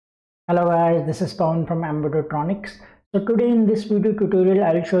Hello guys, this is Pawan from Ubuntu. So today in this video tutorial,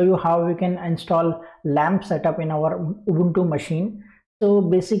 I'll show you how we can install LAMP setup in our Ubuntu machine. So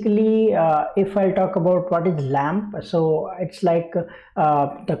basically, if I talk about what is LAMP, so it's like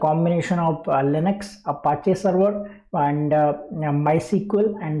the combination of Linux, Apache server, and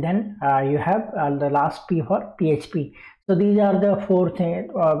MySQL, and then you have the last P for PHP. So these are the four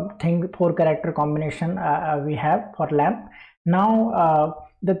character combination we have for LAMP. Now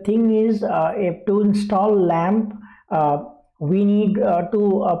the thing is, if to install LAMP, we need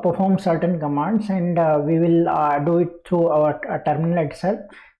to perform certain commands, and we will do it through our terminal itself.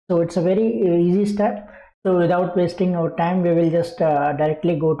 So it's a very easy step. So without wasting our time, we will just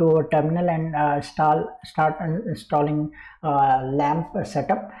directly go to our terminal and start installing LAMP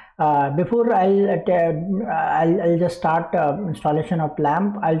setup. Before I'll just start installation of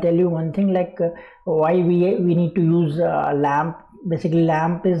LAMP. I'll tell you one thing, like why we need to use LAMP. Basically,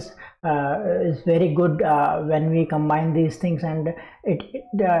 LAMP is very good when we combine these things, and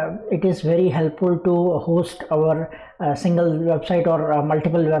it is very helpful to host our single website or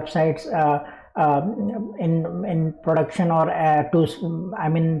multiple websites in production, or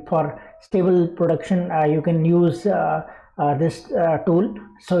for stable production. You can use this tool,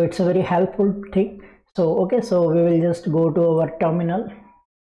 so it's a very helpful thing. So okay, so we will just go to our terminal,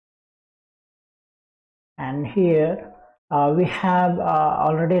 and here we have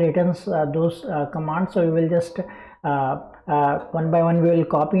already written those commands, so we will just one by one we will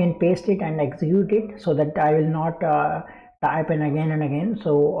copy and paste it and execute it, so that I will not type in again and again.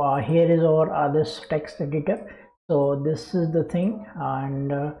 So here is our this text editor. So this is the thing,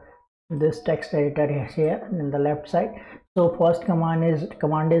 and this text editor is here in the left side. So first command is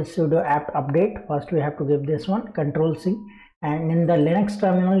sudo apt update. First we have to give this one Control C, and in the Linux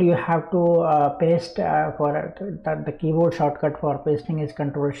terminal you have to paste for the keyboard shortcut for pasting is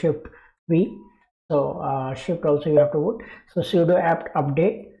Control Shift V. So Shift also you have to put. So sudo apt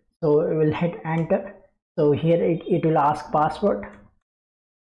update. So we will hit enter. So here it will ask password.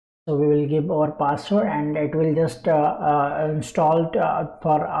 So we will give our password, and it will just install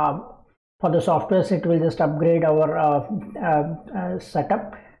for the softwares. It will just upgrade our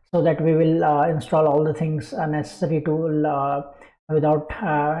setup, so that we will install all the things necessary to without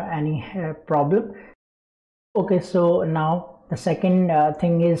any problem. Okay, so now the second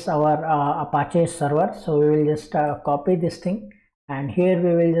thing is our Apache server. So we will just copy this thing, and here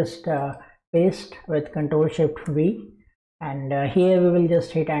we will just paste with Control Shift V, and here we will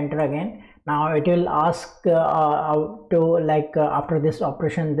just hit enter again. Now it will ask after this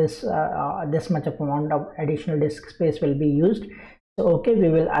operation, this much of amount of additional disk space will be used. So okay, we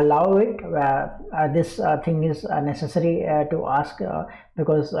will allow it. This thing is necessary to ask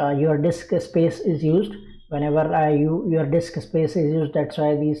because your disk space is used. Whenever your disk space is used, that's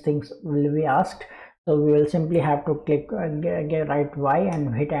why these things will be asked. So we will simply have to click write Y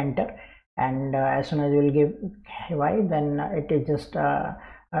and hit enter, and as soon as you will give Y, then it is just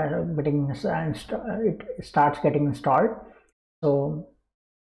it starts getting installed. So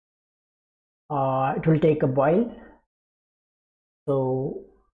it will take a while. So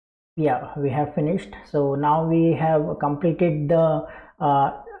yeah, we have finished. So now we have completed the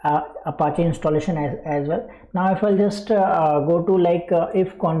Apache installation as well. Now if I'll just go to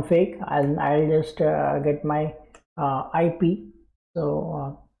if config, I'll just get my IP.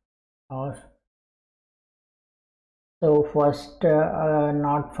 So so first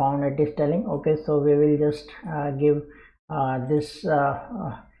not found, it is telling. Okay, so we will just give this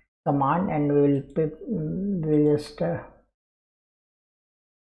command, and we will just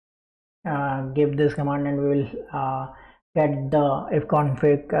give this command, and we will get the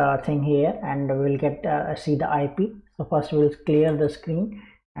ifconfig thing here, and we will get see the IP. So first we will clear the screen,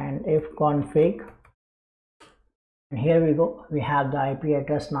 and ifconfig, and here we go, we have the IP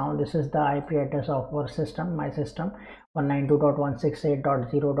address. Now this is the IP address of our system, my system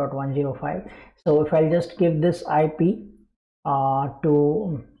 192.168.0.105. so if I'll just give this IP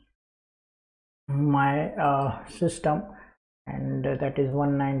to my system, and that is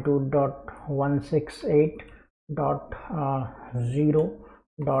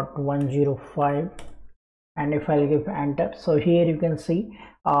 192.168.0.105, and if I'll give enter, so here you can see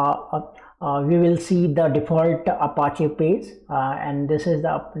we will see the default Apache page, and this is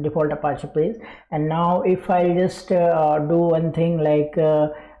the default Apache page. And now if I just do one thing, like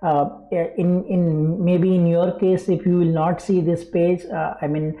maybe in your case, if you will not see this page,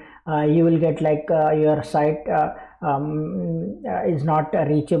 you will get your site is not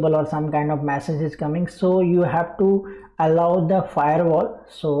reachable, or some kind of message is coming. So you have to allow the firewall.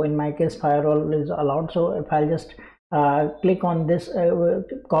 So in my case, firewall is allowed. So if I'll just click on this,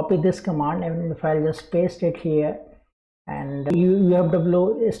 copy this command, and if I'll just paste it here, and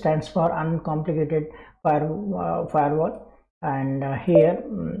UFW stands for uncomplicated firewall, and here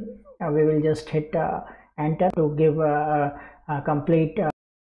we will just hit enter to give a complete.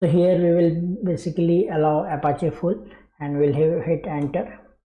 So here we will basically allow Apache full, and we'll hit enter.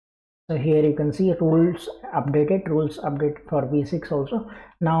 So here you can see rules updated for v6 also.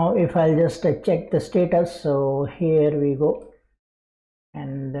 Now if I'll just check the status, so here we go,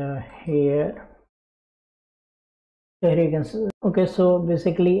 and here you can see. Okay, so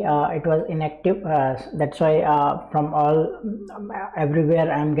basically it was inactive, that's why from all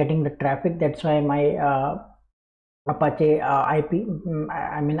everywhere I'm getting the traffic. That's why my Apache IP,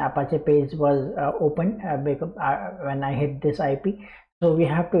 I mean Apache page was open because when I hit this IP. So we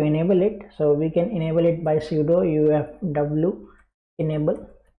have to enable it. So we can enable it by sudo UFW enable.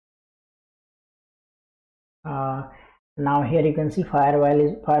 Now here you can see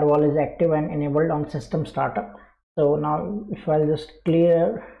firewall is active and enabled on system startup. So now if I'll just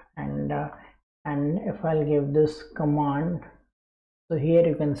clear and if I'll give this command, so here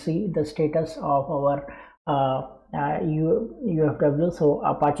you can see the status of our UFW. So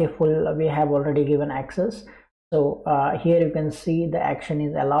Apache full we have already given access. So here you can see the action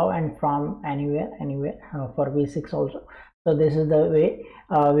is allow and from anywhere for v6 also. So this is the way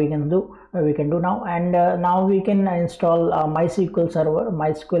we can do now. And now we can install MySQL server.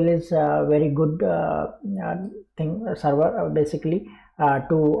 MySQL is a very good server basically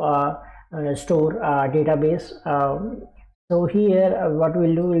to store database. So here what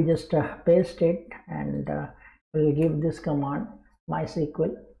we'll do, we'll just paste it, and we'll give this command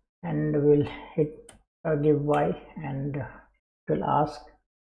MySQL, and we'll hit give y, and it will ask.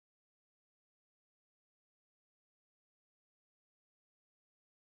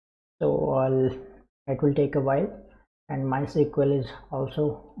 So it will take a while, and MySQL is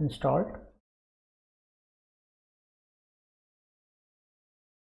also installed.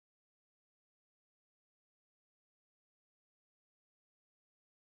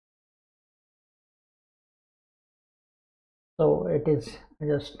 So it is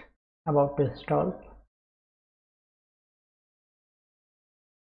just about to install.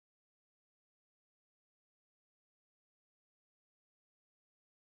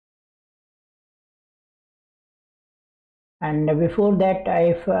 And before that,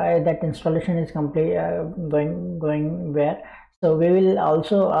 if that installation is complete, going where, so we will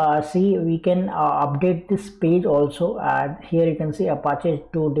also see we can update this page also. Here you can see Apache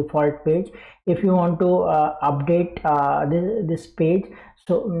to default page. If you want to update this page,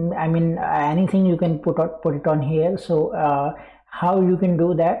 so I mean anything you can put it on here. So how you can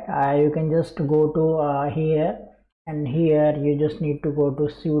do that? You can just go to here, and here you just need to go to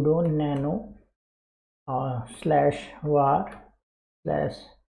sudo nano /var/www/html.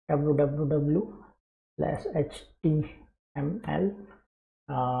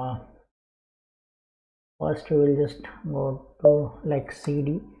 First we will just go to like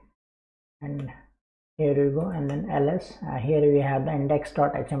cd, and here we go, and then ls. Here we have the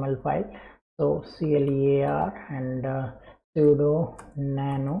index.html file. So clear and sudo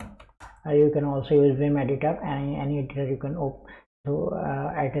nano. You can also use vim editor, any editor you can open. So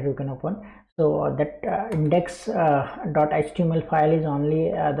editor you can open. So that index.html file is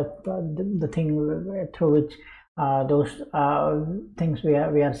only the thing through which those things we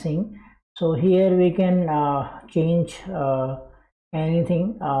are seeing. So here we can change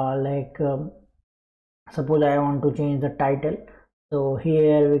anything, like suppose I want to change the title. So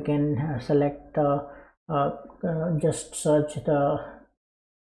here we can select just search the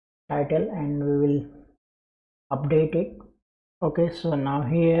title, and we will update it. Okay, so now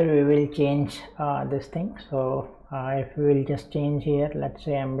here we will change this thing. So if we will just change here, let's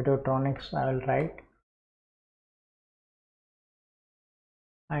say Ambidrotronics, I will write,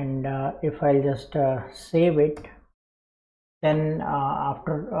 and if I'll just save it, then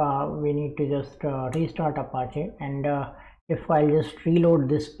after we need to just restart Apache, and if I'll just reload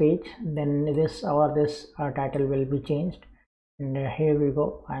this page, then this title will be changed. And here we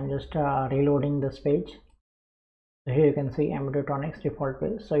go, I'm just reloading this page. So here you can see Ambidrotronics default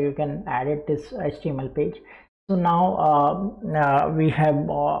page. So you can edit this HTML page. So now we have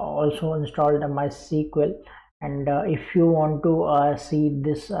also installed MySQL, and if you want to see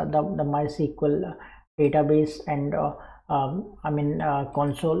this the MySQL database and I mean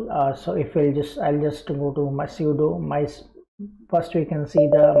console, so if I'll just go to my sudo first we can see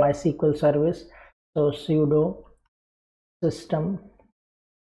the MySQL service. So sudo system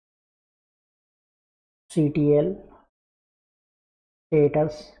ctl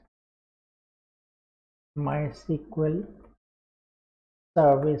status MySQL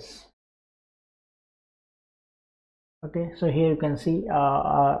service. Okay, so here you can see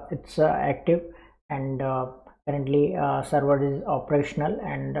it's active, and currently server is operational,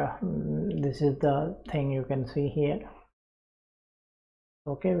 and this is the thing you can see here.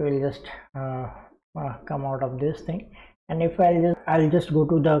 Okay, we'll just come out of this thing, and if I'll just go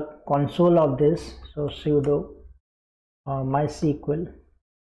to the console of this. So sudo MySQL.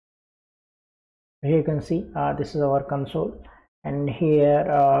 Here you can see this is our console, and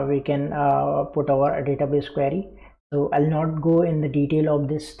here we can put our database query. So I'll not go in the detail of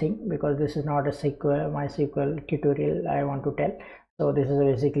this thing because this is not a MySQL tutorial I want to tell. So this is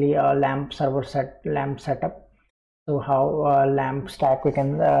basically a LAMP setup. So how LAMP stack we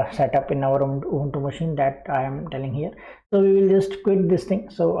can set up in our Ubuntu machine, that I am telling here. So we will just quit this thing.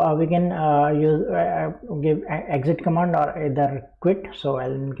 So we can give exit command or either quit. So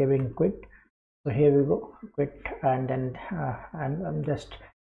I'm giving quit. So here we go, quit, and then I'm just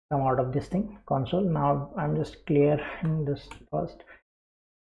come out of this thing console. Now I'm just clearing this first.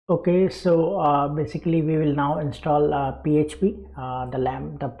 Okay, so basically we will now install PHP, the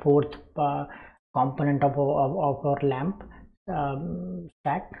LAMP, the fourth component of our LAMP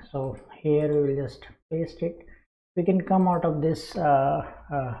stack. So here we will just paste it. We can come out of this thing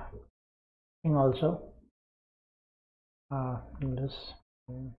also.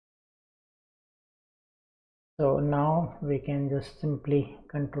 So now we can just simply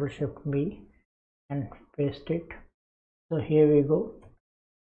Control Shift B and paste it. So here we go.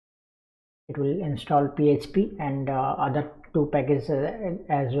 It will install PHP and other two packages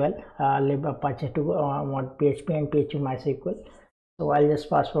as well, lib Apache to want PHP and phpMySQL. So I'll just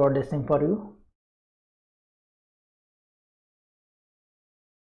fast forward this thing for you.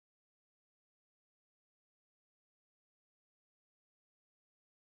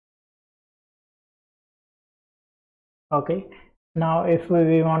 Okay, now if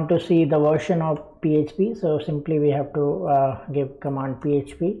we want to see the version of PHP, so simply we have to give command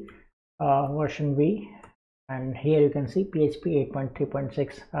PHP version V, and here you can see PHP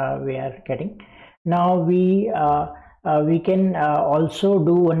 8.3.6 we are getting. Now we can also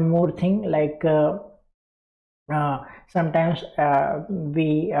do one more thing, like sometimes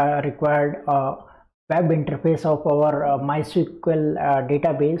we required web interface of our MySQL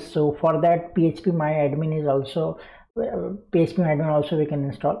database. So for that phpMyAdmin is also phpMyAdmin also we can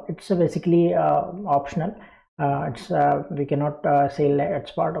install. It's basically optional. We cannot say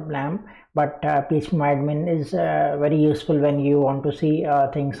it's part of LAMP, but phpMyAdmin is very useful when you want to see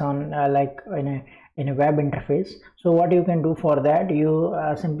things on like in a web interface. So what you can do for that, you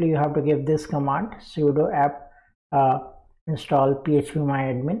simply you have to give this command sudo apt install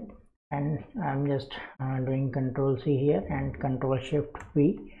phpMyAdmin, and I'm just doing Control C here and Control Shift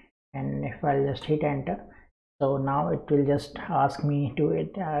V, and if I'll just hit enter, so now it will just ask me to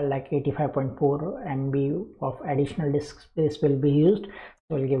it like 85.4 MB of additional disk space will be used.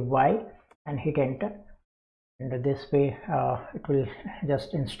 So we'll give Y and hit enter, and this way it will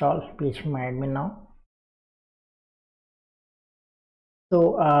just install phpMyAdmin now.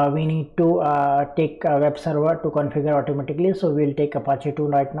 So we need to take a web server to configure automatically. So we'll take Apache 2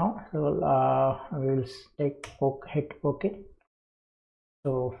 right now. So we will hit OK.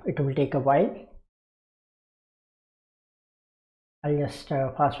 So it will take a while. I'll just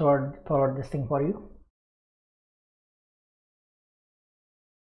fast forward this thing for you.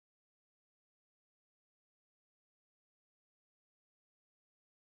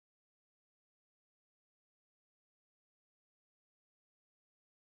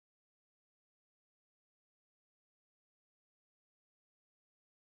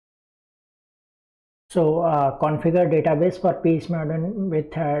 So configure database for phpMyAdmin with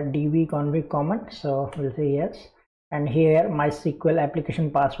db config command. So we'll say yes, and here MySQL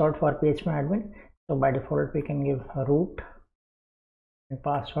application password for phpMyAdmin. So by default we can give root, and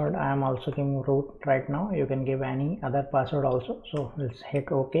password I am also giving root right now. You can give any other password also. So let's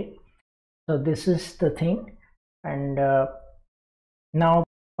hit OK. So this is the thing, and now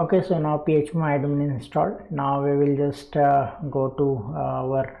okay, so now phpMyAdmin installed. Now we will just go to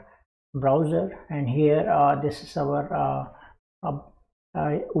our browser, and here this is our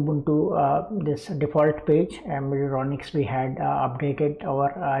Ubuntu, this default page, and Ronix we had updated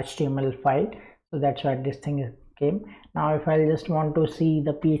our HTML file, so that's why this thing came. Now if I just want to see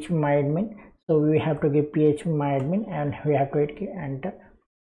the phpMyAdmin, so we have to give phpMyAdmin and we have to hit enter.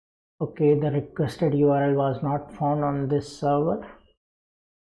 Okay, the requested URL was not found on this server.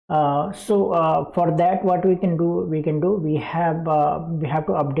 For that, what we have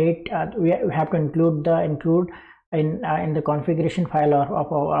to update, we have to include in the configuration file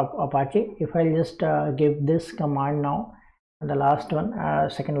of Apache. If I just give this command now, the last one,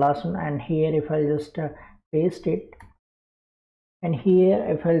 second last one, and here if I just paste it, and here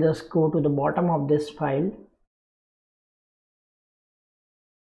if I just go to the bottom of this file,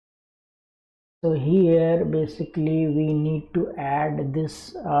 so here basically we need to add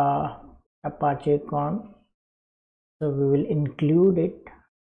this Apache con, so we will include it.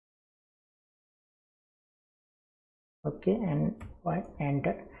 Okay, and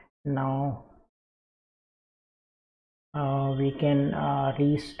enter. Now we can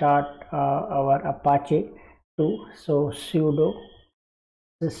restart our Apache too. So sudo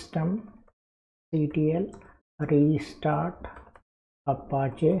systemctl restart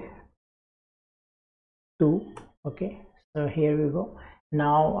Apache 2. Okay, so here we go.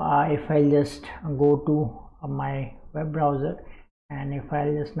 Now if I just go to my web browser, and if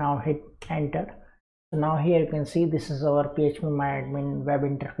I just now hit enter, so now here you can see this is our phpMyAdmin web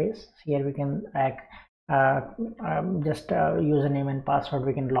interface. Here we can just username and password,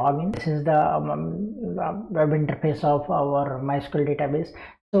 we can log in. This is the web interface of our MySQL database.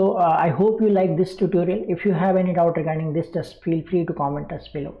 So I hope you like this tutorial. If you have any doubt regarding this, just feel free to comment us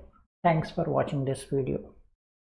below. Thanks for watching this video.